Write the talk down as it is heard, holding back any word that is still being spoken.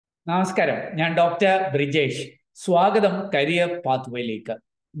നമസ്കാരം, ഞാൻ ഡോക്ടർ ബ്രിജേഷ്. സ്വാഗതം കരിയർ പാത്വേയിലേക്ക്.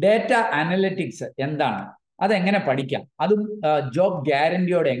 ഡേറ്റ അനലിറ്റിക്സ് എന്താണ്, അതെങ്ങനെ പഠിക്കാം, അതും ജോബ്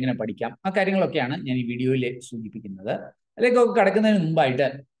ഗ്യാരണ്ടിയോടെ എങ്ങനെ പഠിക്കാം, ആ കാര്യങ്ങളൊക്കെയാണ് ഞാൻ ഈ വീഡിയോയിൽ സൂചിപ്പിക്കുന്നത്. അതിലേക്കൊക്കെ കടക്കുന്നതിന് മുമ്പായിട്ട്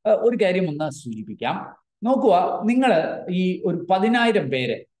ഒരു കാര്യം ഒന്ന് സൂചിപ്പിക്കാം. നോക്കുക, നിങ്ങൾ ഈ ഒരു 10,000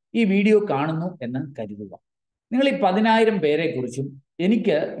 പേര് ഈ വീഡിയോ കാണുന്നു എന്ന് കരുതുക. നിങ്ങൾ ഈ 10,000 പേരെ കുറിച്ചും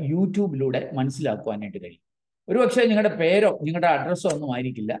എനിക്ക് യൂട്യൂബിലൂടെ മനസ്സിലാക്കുവാനായിട്ട് കഴിയും. ഒരുപക്ഷെ നിങ്ങളുടെ പേരോ നിങ്ങളുടെ അഡ്രസ്സോ ഒന്നും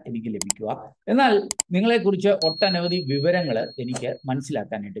ആയിരിക്കില്ല എനിക്ക് ലഭിക്കുക, എന്നാൽ നിങ്ങളെക്കുറിച്ച് ഒട്ടനവധി വിവരങ്ങൾ എനിക്ക്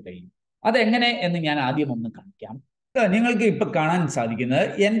മനസ്സിലാക്കാനായിട്ട് കഴിയും. അതെങ്ങനെ എന്ന് ഞാൻ ആദ്യം ഒന്ന് കാണിക്കാം. നിങ്ങൾക്ക് ഇപ്പൊ കാണാൻ സാധിക്കുന്നത്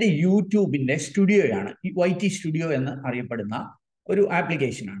എൻ്റെ യൂട്യൂബിന്റെ സ്റ്റുഡിയോയാണ്. ഈ YT സ്റ്റുഡിയോ എന്ന് അറിയപ്പെടുന്ന ഒരു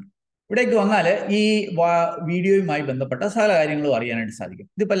ആപ്ലിക്കേഷനാണ്. ഇവിടേക്ക് വന്നാൽ ഈ വീഡിയോയുമായി ബന്ധപ്പെട്ട സകല കാര്യങ്ങളും അറിയാനായിട്ട് സാധിക്കും.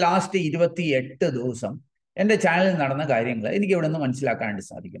 ഇതിപ്പോൾ ലാസ്റ്റ് 28 ദിവസം എൻ്റെ ചാനലിൽ നടന്ന കാര്യങ്ങൾ എനിക്ക് ഇവിടെ നിന്ന് മനസ്സിലാക്കാനായിട്ട്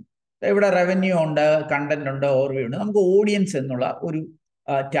സാധിക്കും. ഇവിടെ റവന്യൂ ഉണ്ട്, കണ്ടന്റ് ഉണ്ട്, ഓവർവ്യൂ ഉണ്ട്. നമുക്ക് ഓഡിയൻസ് എന്നുള്ള ഒരു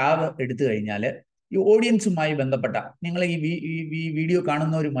ടാബ് എടുത്തു കഴിഞ്ഞാൽ ഈ ഓഡിയൻസുമായി ബന്ധപ്പെട്ട നിങ്ങൾ ഈ വീഡിയോ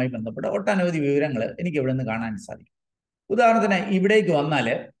കാണുന്നവരുമായി ബന്ധപ്പെട്ട ഒട്ടനവധി വിവരങ്ങൾ എനിക്ക് ഇവിടെ നിന്ന് കാണാൻ സാധിക്കും. ഉദാഹരണത്തിന് ഇവിടേക്ക് വന്നാൽ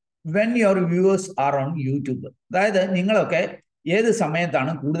when your viewers R on YouTube, അതായത് നിങ്ങളൊക്കെ ഏത്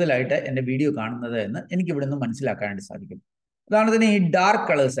സമയത്താണ് കൂടുതലായിട്ട് എൻ്റെ വീഡിയോ കാണുന്നത് എന്ന് എനിക്ക് ഇവിടെ നിന്ന് മനസ്സിലാക്കാനായിട്ട് സാധിക്കും. ഉദാഹരണത്തിന് ഈ ഡാർക്ക്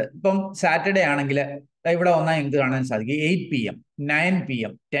കളേഴ്സ്, ഇപ്പം സാറ്റർഡേ ആണെങ്കിൽ ഇവിടെ വന്നാൽ നിങ്ങൾക്ക് കാണാൻ സാധിക്കും 8 PM, 9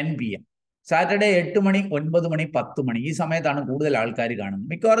 PM, 10 PM. സാറ്റർഡേ 8 മണി, 9 മണി, 10 മണി ഈ സമയത്താണ് കൂടുതൽ ആൾക്കാർ കാണുന്നത്.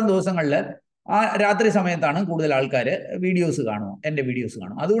 മിക്കവാറും ദിവസങ്ങളിൽ ആ രാത്രി സമയത്താണ് കൂടുതൽ ആൾക്കാർ വീഡിയോസ് കാണുമോ, എൻ്റെ വീഡിയോസ്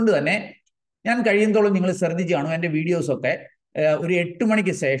കാണും. അതുകൊണ്ട് തന്നെ ഞാൻ കഴിയുന്നതോളം നിങ്ങൾ ശ്രദ്ധിച്ച് കാണും, എൻ്റെ വീഡിയോസൊക്കെ ഒരു 8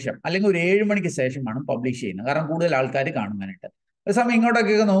 മണിക്ക് ശേഷം അല്ലെങ്കിൽ ഒരു 7 മണിക്ക് ശേഷമാണ് പബ്ലിഷ് ചെയ്യുന്നത്. കാരണം കൂടുതൽ ആൾക്കാർ കാണുവാനായിട്ട്. അതേസമയം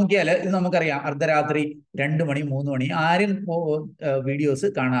ഇങ്ങോട്ടൊക്കെ നോക്കിയാൽ ഇത് നമുക്കറിയാം, അർദ്ധരാത്രി 2 മണി, 3 മണി ആരും വീഡിയോസ്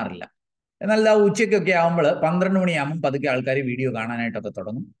കാണാറില്ല. എന്നാൽ ആ ഉച്ചയ്ക്കൊക്കെ ആകുമ്പോൾ 12 മണിയാകുമ്പോൾ പതുക്കെ ആൾക്കാർ വീഡിയോ കാണാനായിട്ടൊക്കെ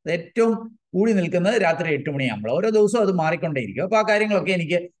തുടങ്ങും. ഏറ്റവും കൂടി നിൽക്കുന്നത് രാത്രി 8 മണിയാകുമ്പോൾ. ഓരോ ദിവസവും അത് മാറിക്കൊണ്ടേയിരിക്കും. അപ്പോൾ ആ കാര്യങ്ങളൊക്കെ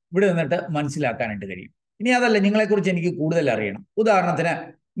എനിക്ക് ഇവിടെ നിന്നിട്ട് മനസ്സിലാക്കാനായിട്ട് കഴിയും. ഇനി അതല്ല, നിങ്ങളെക്കുറിച്ച് എനിക്ക് കൂടുതൽ അറിയണം. ഉദാഹരണത്തിന്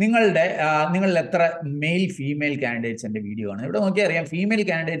നിങ്ങളിൽ എത്ര മെയിൽ ഫീമെയിൽ കാൻഡിഡേറ്റ്സ് എൻ്റെ വീഡിയോ ആണ്. ഇവിടെ നോക്കിയാൽ അറിയാം, ഫീമെയിൽ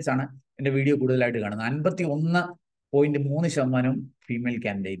കാൻഡിഡേറ്റ്സ് ആണ് എൻ്റെ വീഡിയോ കൂടുതലായിട്ട് കാണുന്നത്. 51.3% ഫീമെയിൽ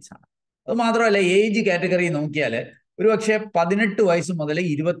കാൻഡിഡേറ്റ്സ് ആണ്. അത് മാത്രമല്ല, ഏജ് കാറ്റഗറി നോക്കിയാൽ ഒരുപക്ഷെ 18 വയസ്സ് മുതൽ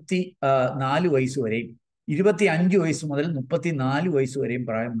 24 വയസ്സ് വരെയും 25 വയസ്സ് മുതൽ 34 വയസ്സ് വരെയും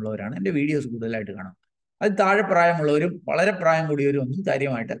പ്രായമുള്ളവരാണ് എൻ്റെ വീഡിയോസ് കൂടുതലായിട്ട് കാണുന്നത്. അത് താഴെ പ്രായമുള്ളവരും വളരെ പ്രായം കൂടിയവരും ഒന്നും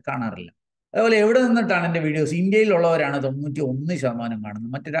കാര്യമായിട്ട് കാണാറില്ല. അതുപോലെ എവിടെ നിന്നിട്ടാണ് എൻ്റെ വീഡിയോസ്, ഇന്ത്യയിലുള്ളവരാണ് 91%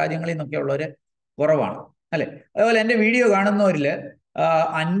 കാണുന്നത്. മറ്റു രാജ്യങ്ങളിൽ നിന്നൊക്കെ ഉള്ളവർ കുറവാണ്, അല്ലേ? അതുപോലെ എൻ്റെ വീഡിയോ കാണുന്നവരിൽ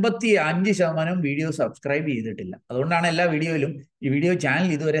 55% വീഡിയോ സബ്സ്ക്രൈബ് ചെയ്തിട്ടില്ല. അതുകൊണ്ടാണ് എല്ലാ വീഡിയോയിലും ഈ വീഡിയോ ചാനൽ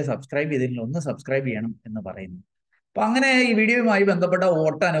ഇതുവരെ സബ്സ്ക്രൈബ് ചെയ്തിട്ടില്ല, ഒന്ന് സബ്സ്ക്രൈബ് ചെയ്യണം എന്ന് പറയുന്നത്. അപ്പം അങ്ങനെ ഈ വീഡിയോയുമായി ബന്ധപ്പെട്ട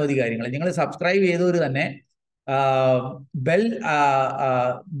ഒട്ടനവധി കാര്യങ്ങൾ നിങ്ങൾ സബ്സ്ക്രൈബ് ചെയ്തവർ തന്നെ ബെൽ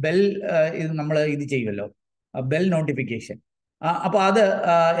ഇത് നമ്മൾ ഇത് ചെയ്യുമല്ലോ, ബെൽ നോട്ടിഫിക്കേഷൻ. അപ്പോൾ അത്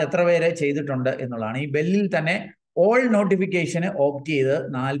എത്ര പേര് ചെയ്തിട്ടുണ്ട് എന്നുള്ളതാണ്. ഈ ബെല്ലിൽ തന്നെ ഓൾ നോട്ടിഫിക്കേഷന് ഓപ്റ്റ് ചെയ്ത്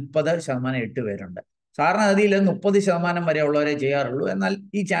 40% 8 പേരുണ്ട്. സാധാരണഗതിയിൽ 30% വരെ ഉള്ളവരെ ചെയ്യാറുള്ളൂ. എന്നാൽ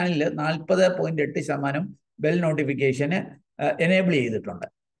ഈ ചാനലിൽ 40.8% ബെൽ നോട്ടിഫിക്കേഷന് എനേബിൾ ചെയ്തിട്ടുണ്ട്.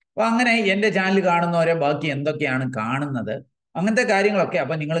 അപ്പോൾ അങ്ങനെ എൻ്റെ ചാനൽ കാണുന്നവരെ ബാക്കി എന്തൊക്കെയാണ് കാണുന്നത്, അങ്ങനത്തെ കാര്യങ്ങളൊക്കെ,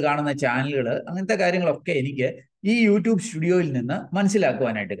 അപ്പം നിങ്ങൾ കാണുന്ന ചാനലുകൾ, അങ്ങനത്തെ കാര്യങ്ങളൊക്കെ എനിക്ക് ഈ യൂട്യൂബ് സ്റ്റുഡിയോയിൽ നിന്ന്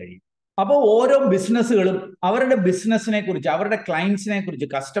മനസ്സിലാക്കുവാനായിട്ട് കഴിയും. അപ്പോൾ ഓരോ ബിസിനസ്സുകളും അവരുടെ ബിസിനസ്സിനെ കുറിച്ച്, അവരുടെ ക്ലയൻസിനെ കുറിച്ച്,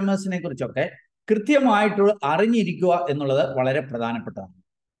 കസ്റ്റമേഴ്സിനെ കുറിച്ചൊക്കെ കൃത്യമായിട്ട് അറിഞ്ഞിരിക്കുക എന്നുള്ളത് വളരെ പ്രധാനപ്പെട്ടതാണ്.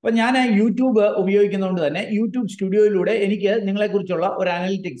 അപ്പം ഞാൻ യൂട്യൂബ് ഉപയോഗിക്കുന്നതുകൊണ്ട് തന്നെ യൂട്യൂബ് സ്റ്റുഡിയോയിലൂടെ എനിക്ക് നിങ്ങളെക്കുറിച്ചുള്ള ഒരു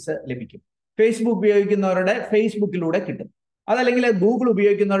അനലിറ്റിക്സ് ലഭിക്കും. ഫേസ്ബുക്ക് ഉപയോഗിക്കുന്നവരുടെ ഫേസ്ബുക്കിലൂടെ കിട്ടും. അതല്ലെങ്കിൽ ഗൂഗിൾ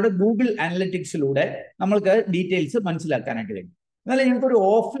ഉപയോഗിക്കുന്നവരുടെ ഗൂഗിൾ അനലിറ്റിക്സിലൂടെ നമ്മൾക്ക് ഡീറ്റെയിൽസ് മനസ്സിലാക്കാനായിട്ട് കഴിയും. എന്നാലും ഞങ്ങൾക്കൊരു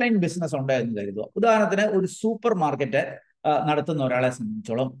ഓഫ്ലൈൻ ബിസിനസ് ഉണ്ട് എന്ന് കരുതുക. ഉദാഹരണത്തിന് ഒരു സൂപ്പർ മാർക്കറ്റ് നടത്തുന്ന ഒരാളെ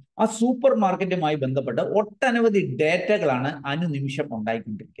സംബന്ധിച്ചോളം ആ സൂപ്പർ മാർക്കറ്റുമായി ബന്ധപ്പെട്ട് ഒട്ടനവധി ഡേറ്റകളാണ് അനുനിമിഷം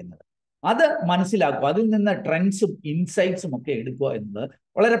ഉണ്ടായിക്കൊണ്ടിരിക്കുന്നത്. അത് മനസ്സിലാക്കുക, അതിൽ നിന്ന് ട്രെൻഡ്സും ഇൻസൈറ്റ്സും ഒക്കെ എടുക്കുക എന്നത്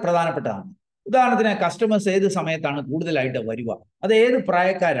വളരെ പ്രധാനപ്പെട്ടതാണ്. ഉദാഹരണത്തിന് കസ്റ്റമേഴ്സ് ഏത് സമയത്താണ് കൂടുതലായിട്ട് വരിക, അത് ഏത്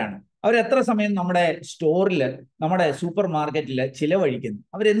പ്രായക്കാരാണ്, അവരെത്ര സമയം നമ്മുടെ സ്റ്റോറിൽ, നമ്മുടെ സൂപ്പർ മാർക്കറ്റിൽ ചിലവഴിക്കുന്നു,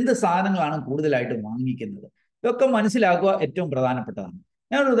 അവരെന്ത് സാധനങ്ങളാണ് കൂടുതലായിട്ട് വാങ്ങിക്കുന്നത്, ഇതൊക്കെ മനസ്സിലാക്കുക ഏറ്റവും പ്രധാനപ്പെട്ടതാണ്.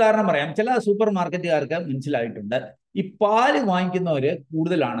 ഞാനൊരു ഉദാഹരണം പറയാം. ചില സൂപ്പർ മാർക്കറ്റുകാർക്ക് മനസ്സിലായിട്ടുണ്ട് ഈ പാല് വാങ്ങിക്കുന്നവർ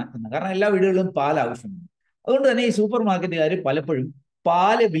കൂടുതലാണ് എന്ന്. കാരണം എല്ലാ വീടുകളിലും പാൽ ആവശ്യമുണ്ട്. അതുകൊണ്ട് തന്നെ ഈ സൂപ്പർ മാർക്കറ്റുകാർ പലപ്പോഴും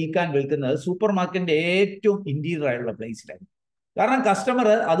പാല് വിൽക്കുന്നത് സൂപ്പർ മാർക്കറ്റിന്റെ ഏറ്റവും ഇന്റീരിയർ ആയിട്ടുള്ള പ്ലേസിലായിരുന്നു. കാരണം കസ്റ്റമർ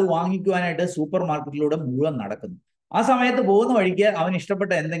അത് വാങ്ങിക്കുവാനായിട്ട് സൂപ്പർ മാർക്കറ്റിലൂടെ മുഴുവൻ നടക്കുന്നു. ആ സമയത്ത് പോകുന്ന വഴിക്ക് അവൻ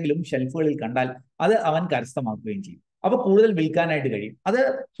ഇഷ്ടപ്പെട്ട എന്തെങ്കിലും ഷെൽഫുകളിൽ കണ്ടാൽ അത് അവൻ കരസ്ഥമാക്കുകയും ചെയ്യും. അപ്പൊ കൂടുതൽ വിൽക്കാനായിട്ട് കഴിയും. അത്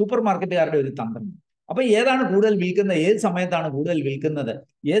സൂപ്പർ മാർക്കറ്റുകാരുടെ ഒരു തന്ത്രമാണ്. അപ്പൊ ഏതാണ് കൂടുതൽ വിൽക്കുന്നത്, ഏത് സമയത്താണ് കൂടുതൽ വിൽക്കുന്നത്,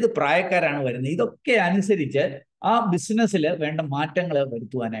 ഏത് പ്രായക്കാരാണ് വരുന്നത്, ഇതൊക്കെ അനുസരിച്ച് ആ ബിസിനസ്സിൽ വേണ്ട മാറ്റങ്ങൾ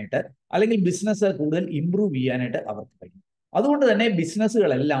വരുത്തുവാനായിട്ട് അല്ലെങ്കിൽ ബിസിനസ് കൂടുതൽ ഇംപ്രൂവ് ചെയ്യാനായിട്ട് അവർക്ക് കഴിയും. അതുകൊണ്ട് തന്നെ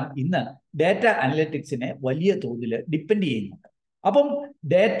ബിസിനസ്സുകളെല്ലാം ഇന്ന് ഡാറ്റ അനലിറ്റിക്സിനെ വലിയ തോതിൽ ഡിപ്പെൻഡ് ചെയ്യുന്നുണ്ട്. അപ്പം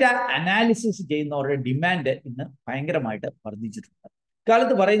ഡാറ്റ അനാലിസിസ് ചെയ്യുന്നവരുടെ ഡിമാൻഡ് ഇന്ന് ഭയങ്കരമായിട്ട് വർദ്ധിച്ചിട്ടുണ്ട്.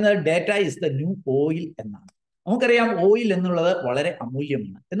 കാലത്ത് പറയുന്നത് data is the new oil എന്നാണ്. നമുക്കറിയാം ഓയിൽ എന്നുള്ളത് വളരെ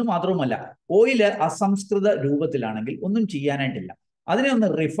അമൂല്യമാണ്. എന്ന് മാത്രവുമല്ല, ഓയിൽ അസംസ്കൃത രൂപത്തിലാണെങ്കിൽ ഒന്നും ചെയ്യാനായിട്ടില്ല. അതിനെ ഒന്ന്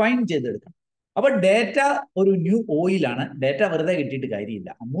റിഫൈൻ ചെയ്തെടുക്കണം. അപ്പൊ ഡാറ്റ ഒരു ന്യൂ ഓയിലാണ്. ഡാറ്റ വെറുതെ കിട്ടിയിട്ട് കാര്യമില്ല,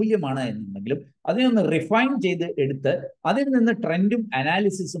 അമൂല്യമാണ് എന്നുണ്ടെങ്കിലും അതിനെ ഒന്ന് റിഫൈൻ ചെയ്ത് എടുത്ത് അതിൽ നിന്ന് ട്രെൻഡും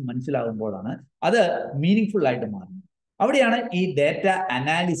അനാലിസിസും മനസ്സിലാകുമ്പോഴാണ് അത് മീനിങ് ആയിട്ട് മാറുന്നത്. അവിടെയാണ് ഈ ഡാറ്റ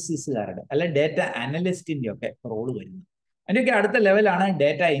അനാലിസിസുകാരുടെ അല്ലെ ഡാറ്റ അനലിസ്റ്റിന്റെ ഒക്കെ റോള് വരുന്നത്. അതിൻ്റെയൊക്കെ അടുത്ത ലെവലാണ്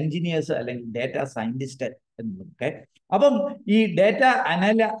ഡാറ്റ എഞ്ചിനീയേഴ്സ് അല്ലെങ്കിൽ ഡാറ്റ സയന്റിസ്റ്റ് എന്നുള്ളതൊക്കെ. അപ്പം ഈ ഡാറ്റ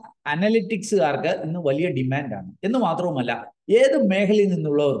അനലിറ്റിക്സുകാർക്ക് ഇന്ന് വലിയ ഡിമാൻഡാണ്. എന്ന് മാത്രവുമല്ല, ഏത് മേഖലയിൽ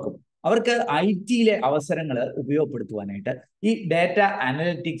നിന്നുള്ളവർക്കും അവർക്ക് IT-യിലെ അവസരങ്ങൾ ഉപയോഗപ്പെടുത്തുവാനായിട്ട് ഈ ഡാറ്റ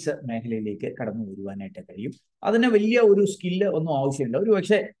അനലിറ്റിക്സ് മേഖലയിലേക്ക് കടന്നു വരുവാനായിട്ട് കഴിയും. അതിന് വലിയ ഒരു സ്കില്ല് ഒന്നും ആവശ്യമില്ല. ഒരു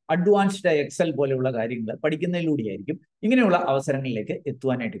പക്ഷേ അഡ്വാൻസ്ഡ് എക്സൽ പോലെയുള്ള കാര്യങ്ങൾ പഠിക്കുന്നതിലൂടെയായിരിക്കും ഇങ്ങനെയുള്ള അവസരങ്ങളിലേക്ക്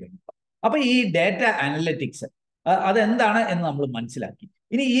എത്തുവാനായിട്ട് കഴിയും. അപ്പൊ ഈ ഡാറ്റ അനലിറ്റിക്സ് അതെന്താണ് എന്ന് നമ്മൾ മനസ്സിലാക്കി.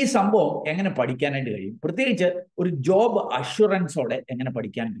 ഇനി ഈ സംഭവം എങ്ങനെ പഠിക്കാനായിട്ട് കഴിയും, പ്രത്യേകിച്ച് ഒരു ജോബ് അഷുറൻസോടെ എങ്ങനെ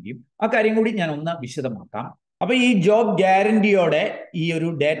പഠിക്കാൻ കഴിയും, ആ കാര്യം കൂടി ഞാൻ ഒന്ന് വിശദമാക്കാം. അപ്പൊ ഈ ജോബ് ഗ്യാരണ്ടിയോടെ ഈ ഒരു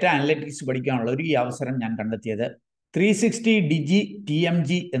ഡാറ്റ അനലിറ്റിക്സ് പഠിക്കാനുള്ള ഈ അവസരം ഞാൻ കണ്ടെത്തിയത് 360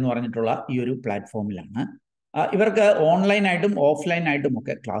 DigiTMG എന്ന് പറഞ്ഞിട്ടുള്ള ഈ ഒരു പ്ലാറ്റ്ഫോമിലാണ്. ഇവർക്ക് ഓൺലൈനായിട്ടും ഓഫ്ലൈനായിട്ടും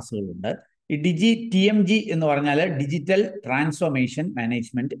ഒക്കെ ക്ലാസ്സുകളുണ്ട്. ഈ DigiTMG എന്ന് പറഞ്ഞാൽ ഡിജിറ്റൽ ട്രാൻസ്ഫോർമേഷൻ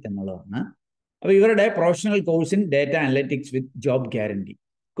മാനേജ്മെന്റ് എന്നുള്ളതാണ്. അപ്പോൾ ഇവരുടെ professional course in data analytics with job guarantee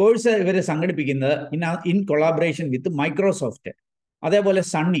course ഇവർ സംഘടിപ്പിക്കുന്നത് ഇൻ കൊളാബറേഷൻ വിത്ത് മൈക്രോസോഫ്റ്റ്, അതേപോലെ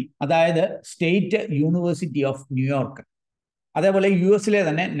സണ്ണി, അതായത് സ്റ്റേറ്റ് യൂണിവേഴ്സിറ്റി ഓഫ് ന്യൂയോർക്ക്, അതേപോലെ US-ലെ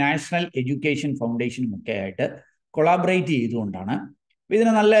തന്നെ നാഷണൽ എഡ്യൂക്കേഷൻ ഫൗണ്ടേഷനും ഒക്കെ ആയിട്ട് കൊളാബറേറ്റ് ചെയ്തുകൊണ്ടാണ്.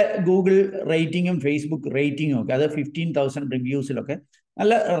 ഇതിന് നല്ല ഗൂഗിൾ റേറ്റിങ്ങും ഫേസ്ബുക്ക് റേറ്റിങ്ങും ഒക്കെ, അത് 15,000 റിവ്യൂസിലൊക്കെ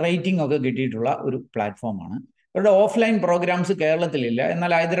നല്ല റേറ്റിംഗ് ഒക്കെ കിട്ടിയിട്ടുള്ള ഒരു പ്ലാറ്റ്ഫോമാണ്. ഇവരുടെ ഓഫ്ലൈൻ പ്രോഗ്രാംസ് കേരളത്തിലില്ല,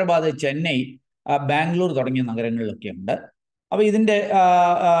 എന്നാൽ ഹൈദരാബാദ്, ചെന്നൈ, ബാംഗ്ലൂർ തുടങ്ങിയ നഗരങ്ങളിലൊക്കെ ഉണ്ട്. അപ്പോൾ ഇതിൻ്റെ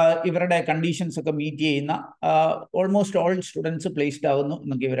ഇവരുടെ കണ്ടീഷൻസ് ഒക്കെ മീറ്റ് ചെയ്യുന്ന ഓൾമോസ്റ്റ് ഓൾ സ്റ്റുഡൻസ് പ്ലേസ്ഡ് ആകുന്നു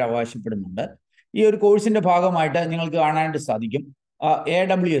എന്നൊക്കെ ഇവർ അവകാശപ്പെടുന്നുണ്ട്. ഈ ഒരു കോഴ്സിന്റെ ഭാഗമായിട്ട് നിങ്ങൾക്ക് കാണാനായിട്ട് സാധിക്കും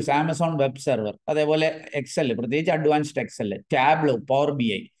AWS, ആമസോൺ വെബ് സെർവർ, അതേപോലെ എക്സൽ, പ്രത്യേകിച്ച് advanced Excel, tableau, power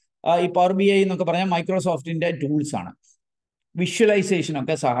BI. ഈ പവർ BI എന്നൊക്കെ പറഞ്ഞാൽ മൈക്രോസോഫ്റ്റിന്റെ ടൂൾസ് ആണ്.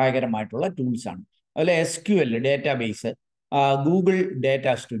 വിഷ്വലൈസേഷനൊക്കെ സഹായകരമായിട്ടുള്ള ടൂൾസ് ആണ്. അതുപോലെ SQL database, Google data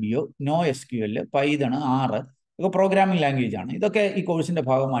studio, NoSQL, Python, R ഒക്കെ പ്രോഗ്രാമിംഗ് ലാംഗ്വേജ് ആണ്. ഇതൊക്കെ ഈ കോഴ്സിന്റെ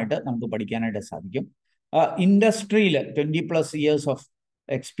ഭാഗമായിട്ട് നമുക്ക് പഠിക്കാനായിട്ട് സാധിക്കും. ഇൻഡസ്ട്രിയിൽ 20+ ഇയേഴ്സ് ഓഫ്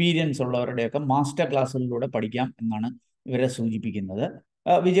എക്സ്പീരിയൻസ് ഉള്ളവരുടെയൊക്കെ മാസ്റ്റർ ക്ലാസ്സുകളിലൂടെ പഠിക്കാം എന്നാണ് ഇവരെ സൂചിപ്പിക്കുന്നത്.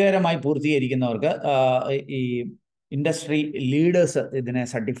 വിജയകരമായി പൂർത്തീകരിക്കുന്നവർക്ക് ഈ ഇൻഡസ്ട്രി ലീഡേഴ്സ് ഇതിനെ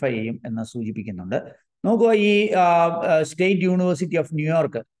സർട്ടിഫൈ ചെയ്യും എന്ന് സൂചിപ്പിക്കുന്നുണ്ട്. നോക്കുക, ഈ സ്റ്റേറ്റ് യൂണിവേഴ്സിറ്റി ഓഫ്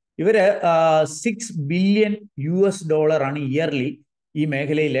ന്യൂയോർക്ക് ഇവര് $6 ബില്യൺ ആണ് ഇയർലി ഈ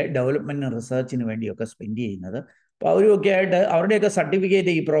മേഖലയിലെ ഡെവലപ്മെന്റ് റിസർച്ചിന് വേണ്ടിയൊക്കെ സ്പെൻഡ് ചെയ്യുന്നത്. അപ്പോൾ അവരൊക്കെ ആയിട്ട് അവരുടെയൊക്കെ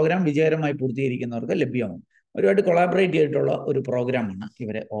സർട്ടിഫിക്കറ്റ് ഈ പ്രോഗ്രാം വിജയകരമായി പൂർത്തീകരിക്കുന്നവർക്ക് ലഭ്യമാകും. അവരുമായിട്ട് കൊളാബറേറ്റ് ചെയ്തിട്ടുള്ള ഒരു പ്രോഗ്രാമാണ്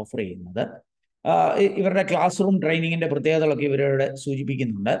ഇവരെ ഓഫർ ചെയ്യുന്നത്. ഇവരുടെ ക്ലാസ് റൂം ട്രെയിനിങ്ങിന്റെ പ്രത്യേകതകളൊക്കെ ഇവരുടെ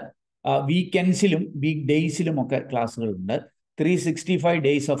സൂചിപ്പിക്കുന്നുണ്ട്. വീക്കെൻഡ്സിലും വീക്ക് ഡേയ്സിലും ഒക്കെ ക്ലാസ്സുകളുണ്ട്. 365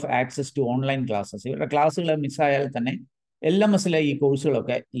 days of access to online classes. ഇവരുടെ ക്ലാസ്സുകൾ മിസ്സായാൽ തന്നെ LMS-ലെ ഈ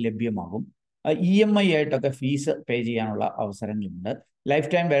കോഴ്സുകളൊക്കെ ലഭ്യമാകും. EMI ആയിട്ടൊക്കെ ഫീസ് പേ ചെയ്യാനുള്ള അവസരങ്ങളുണ്ട്. Life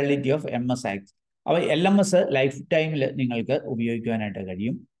time validity of MS acts. അപ്പോൾ LMS ലൈഫ് ടൈമിൽ നിങ്ങൾക്ക് ഉപയോഗിക്കുവാനായിട്ട്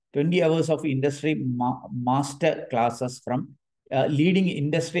കഴിയും. 20 hours of industry master classes from leading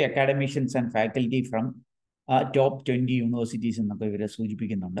industry academicians and faculty from top 20 universities എന്നൊക്കെ ഇവരെ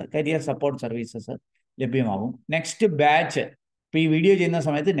സൂചിപ്പിക്കുന്നുണ്ട്. കരിയർ സപ്പോർട്ട് സർവീസസ് ലഭ്യമാകും. നെക്സ്റ്റ് ബാച്ച്, ഇപ്പോൾ ഈ വീഡിയോ ചെയ്യുന്ന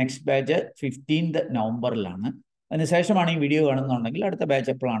സമയത്ത് നെക്സ്റ്റ് ബാച്ച് 15th നവംബറിലാണ്. അതിനുശേഷമാണ് ഈ വീഡിയോ കാണുന്നുണ്ടെങ്കിൽ അടുത്ത ബാച്ച്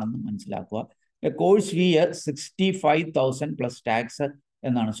എപ്പോഴാണെന്ന് മനസ്സിലാക്കുക. കോഴ്സ് ഫീ 65,000 പ്ലസ് ടാക്സ്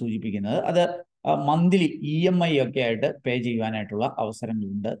എന്നാണ് സൂചിപ്പിക്കുന്നത്. അത് മന്ത്ലി EMI ഒക്കെ ആയിട്ട് പേ ചെയ്യുവാനായിട്ടുള്ള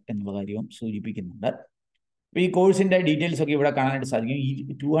അവസരങ്ങളുണ്ട് എന്നുള്ള കാര്യവും സൂചിപ്പിക്കുന്നുണ്ട്. അപ്പോൾ ഈ കോഴ്സിൻ്റെ ഡീറ്റെയിൽസ് ഒക്കെ ഇവിടെ കാണാനായിട്ട് സാധിക്കും.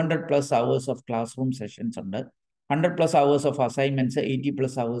 200+ hours of class room sessions ഉണ്ട്. 100+ hours of assignments,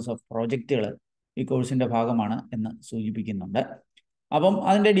 80+ hours of പ്രോജക്റ്റുകൾ ഈ കോഴ്സിൻ്റെ ഭാഗമാണ് എന്ന് സൂചിപ്പിക്കുന്നുണ്ട്. അപ്പം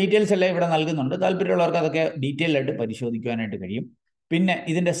അതിൻ്റെ ഡീറ്റെയിൽസ് എല്ലാം ഇവിടെ നൽകുന്നുണ്ട്. താല്പര്യമുള്ളവർക്ക് അതൊക്കെ ഡീറ്റെയിൽ ആയിട്ട് പരിശോധിക്കുവാനായിട്ട് കഴിയും. പിന്നെ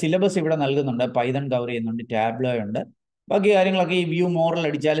ഇതിൻ്റെ സിലബസ് ഇവിടെ നൽകുന്നുണ്ട്. പൈതൺ കവർ ചെയ്യുന്നുണ്ട്, ടാബ്ലോ ഉണ്ട്. ബാക്കി കാര്യങ്ങളൊക്കെ ഈ വ്യൂ മോറൽ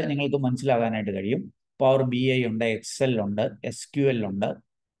അടിച്ചാൽ നിങ്ങൾക്ക് മനസ്സിലാകാനായിട്ട് കഴിയും. പവർ BI ഉണ്ട്, എക്സൽ ഉണ്ട്, SQL ഉണ്ട്.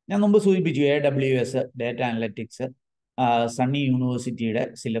 ഞാൻ മുമ്പ് സൂചിപ്പിച്ചു AWS, ഡാറ്റ അനലറ്റിക്സ്, സണ്ണി യൂണിവേഴ്സിറ്റിയുടെ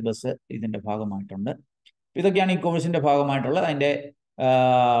സിലബസ് ഇതിൻ്റെ ഭാഗമായിട്ടുണ്ട്. ഇതൊക്കെയാണ് ഈ കോഴ്സിൻ്റെ ഭാഗമായിട്ടുള്ള അതിൻ്റെ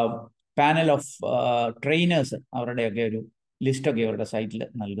പാനൽ ഓഫ് ട്രെയിനേഴ്സ്, അവരുടെയൊക്കെ ഒരു ലിസ്റ്റൊക്കെ ഇവരുടെ സൈറ്റിൽ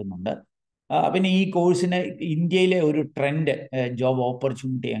നൽകുന്നുണ്ട്. പിന്നെ ഈ കോഴ്സിന് ഇന്ത്യയിലെ ഒരു ട്രെൻഡ് ജോബ്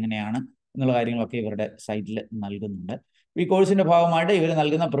ഓപ്പർച്യൂണിറ്റി എങ്ങനെയാണ് എന്നുള്ള കാര്യങ്ങളൊക്കെ ഇവരുടെ സൈറ്റിൽ നൽകുന്നുണ്ട്. ഈ കോഴ്സിൻ്റെ ഭാഗമായിട്ട് ഇവർ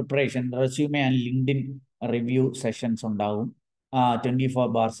നൽകുന്ന preparation, resume and LinkedIn review sessions ഉണ്ടാവും.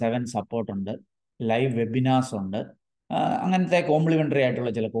 24/7 സപ്പോർട്ടുണ്ട്, ലൈവ് വെബിനാർസ് ഉണ്ട്, അങ്ങനത്തെ കോംപ്ലിമെൻ്ററി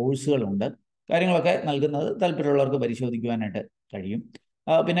ആയിട്ടുള്ള ചില കോഴ്സുകളുണ്ട്. കാര്യങ്ങളൊക്കെ നൽകുന്നത് താല്പര്യമുള്ളവർക്ക് പരിശോധിക്കുവാനായിട്ട് കഴിയും.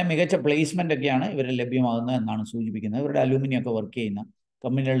 പിന്നെ മികച്ച പ്ലേസ്മെൻ്റ് ഒക്കെയാണ് ഇവർ ലഭ്യമാകുന്നത് എന്നാണ് സൂചിപ്പിക്കുന്നത്. ഇവരുടെ അലൂമിനി ഒക്കെ വർക്ക് ചെയ്യുന്ന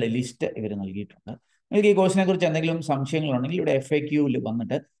കമ്പനികളുടെ ലിസ്റ്റ് ഇവർ നൽകിയിട്ടുണ്ട്. നിങ്ങൾക്ക് ഈ കോഴ്സിനെ കുറിച്ച് എന്തെങ്കിലും സംശയങ്ങളുണ്ടെങ്കിൽ ഇവിടെ FAQയിൽ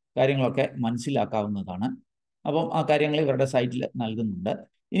വന്നിട്ട് കാര്യങ്ങളൊക്കെ മനസ്സിലാക്കാവുന്നതാണ്. അപ്പം ആ കാര്യങ്ങൾ ഇവരുടെ സൈറ്റിൽ നൽകുന്നുണ്ട്.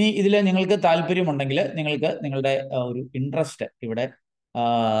 ഇനി ഇതിൽ നിങ്ങൾക്ക് താല്പര്യമുണ്ടെങ്കിൽ നിങ്ങൾക്ക് നിങ്ങളുടെ ഒരു ഇൻട്രസ്റ്റ് ഇവിടെ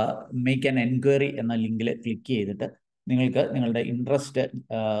മേക്ക് ആൻ എൻക്വയറി എന്ന ലിങ്കിൽ ക്ലിക്ക് ചെയ്തിട്ട് നിങ്ങൾക്ക് നിങ്ങളുടെ ഇൻട്രസ്റ്റ്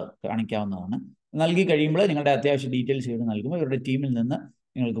കാണിക്കാവുന്നതാണ്. നൽകി കഴിയുമ്പോൾ നിങ്ങളുടെ അത്യാവശ്യ ഡീറ്റെയിൽസ് ഇവർ നൽകുമ്പോൾ ഇവരുടെ ടീമിൽ നിന്ന്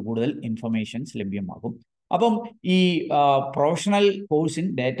നിങ്ങൾക്ക് കൂടുതൽ ഇൻഫർമേഷൻസ് ലഭ്യമാകും. അപ്പം ഈ professional course in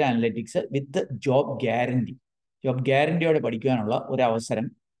data analytics with job ഗ്യാരണ്ടിയോടെ പഠിക്കുവാനുള്ള ഒരു അവസരം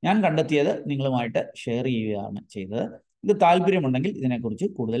ഞാൻ കണ്ടെത്തിയത് നിങ്ങളുമായിട്ട് ഷെയർ ചെയ്യുകയാണ് ചെയ്തത്. ഇത് താല്പര്യമുണ്ടെങ്കിൽ ഇതിനെക്കുറിച്ച്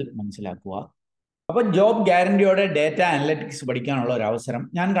കൂടുതൽ മനസ്സിലാക്കുക. അപ്പോൾ ജോബ് ഗ്യാരണ്ടിയോടെ ഡാറ്റ അനലിറ്റിക്സ് പഠിക്കാനുള്ള ഒരു അവസരം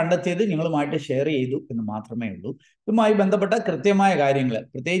ഞാൻ കണ്ടെത്തിയത് നിങ്ങളുമായിട്ട് ഷെയർ ചെയ്തു എന്ന് മാത്രമേ ഉള്ളൂ. ഇതുമായി ബന്ധപ്പെട്ട കൃത്യമായ കാര്യങ്ങൾ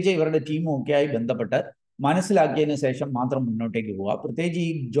പ്രത്യേകിച്ച് ഇവരുടെ ടീമും ഒക്കെയായി ബന്ധപ്പെട്ട് മനസ്സിലാക്കിയതിന് ശേഷം മാത്രം മുന്നോട്ടേക്ക് പോവുക. പ്രത്യേകിച്ച്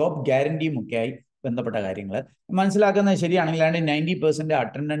ഈ ജോബ് ഗ്യാരണ്ടിയും ഒക്കെയായി ബന്ധപ്പെട്ട കാര്യങ്ങൾ മനസ്സിലാക്കുന്നത് ശരിയാണെങ്കിൽ 90%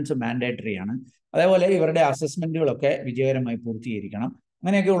 അറ്റൻഡൻസ് മാൻഡേറ്ററി ആണ്. അതേപോലെ ഇവരുടെ അസസ്മെൻറ്റുകളൊക്കെ വിജയകരമായി പൂർത്തീകരിക്കണം.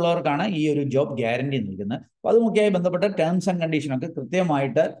 അങ്ങനെയൊക്കെ ഉള്ളവർക്കാണ് ഈ ഒരു ജോബ് ഗ്യാരണ്ടി നൽകുന്നത്. അപ്പോൾ അതുമൊക്കെയായി ബന്ധപ്പെട്ട ടേംസ് ആൻഡ് കണ്ടീഷനൊക്കെ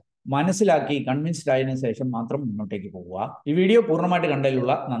കൃത്യമായിട്ട് മനസ്സിലാക്കി കൺവിൻസ്ഡ് ആയതിനു ശേഷം മാത്രം മുന്നോട്ടേക്ക് പോവുക. ഈ വീഡിയോ പൂർണ്ണമായിട്ട്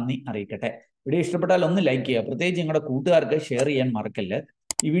കണ്ടതിലുള്ള നന്ദി അറിയിക്കട്ടെ. വീഡിയോ ഇഷ്ടപ്പെട്ടാൽ ഒന്ന് ലൈക്ക് ചെയ്യുക, പ്രത്യേകിച്ച് നിങ്ങളുടെ കൂട്ടുകാർക്ക് ഷെയർ ചെയ്യാൻ മറക്കല്ല്.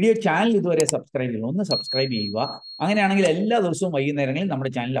 ഈ വീഡിയോ ചാനൽ ഇതുവരെ സബ്സ്ക്രൈബ് ചെയ്യുക, ഒന്ന് സബ്സ്ക്രൈബ് ചെയ്യുക. അങ്ങനെയാണെങ്കിൽ എല്ലാ ദിവസവും വൈകുന്നേരങ്ങളിൽ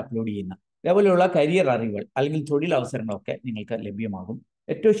നമ്മുടെ ചാനൽ അപ്ലോഡ് ചെയ്യുന്ന ഇതേപോലെയുള്ള കരിയർ അറിവുകൾ അല്ലെങ്കിൽ തൊഴിലവസരങ്ങളൊക്കെ നിങ്ങൾക്ക് ലഭ്യമാകും.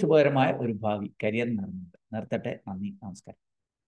 ഏറ്റവും ശുഭകരമായ ഒരു ഭാവി കരിയർ നിർത്തട്ടെ. നന്ദി, നമസ്കാരം.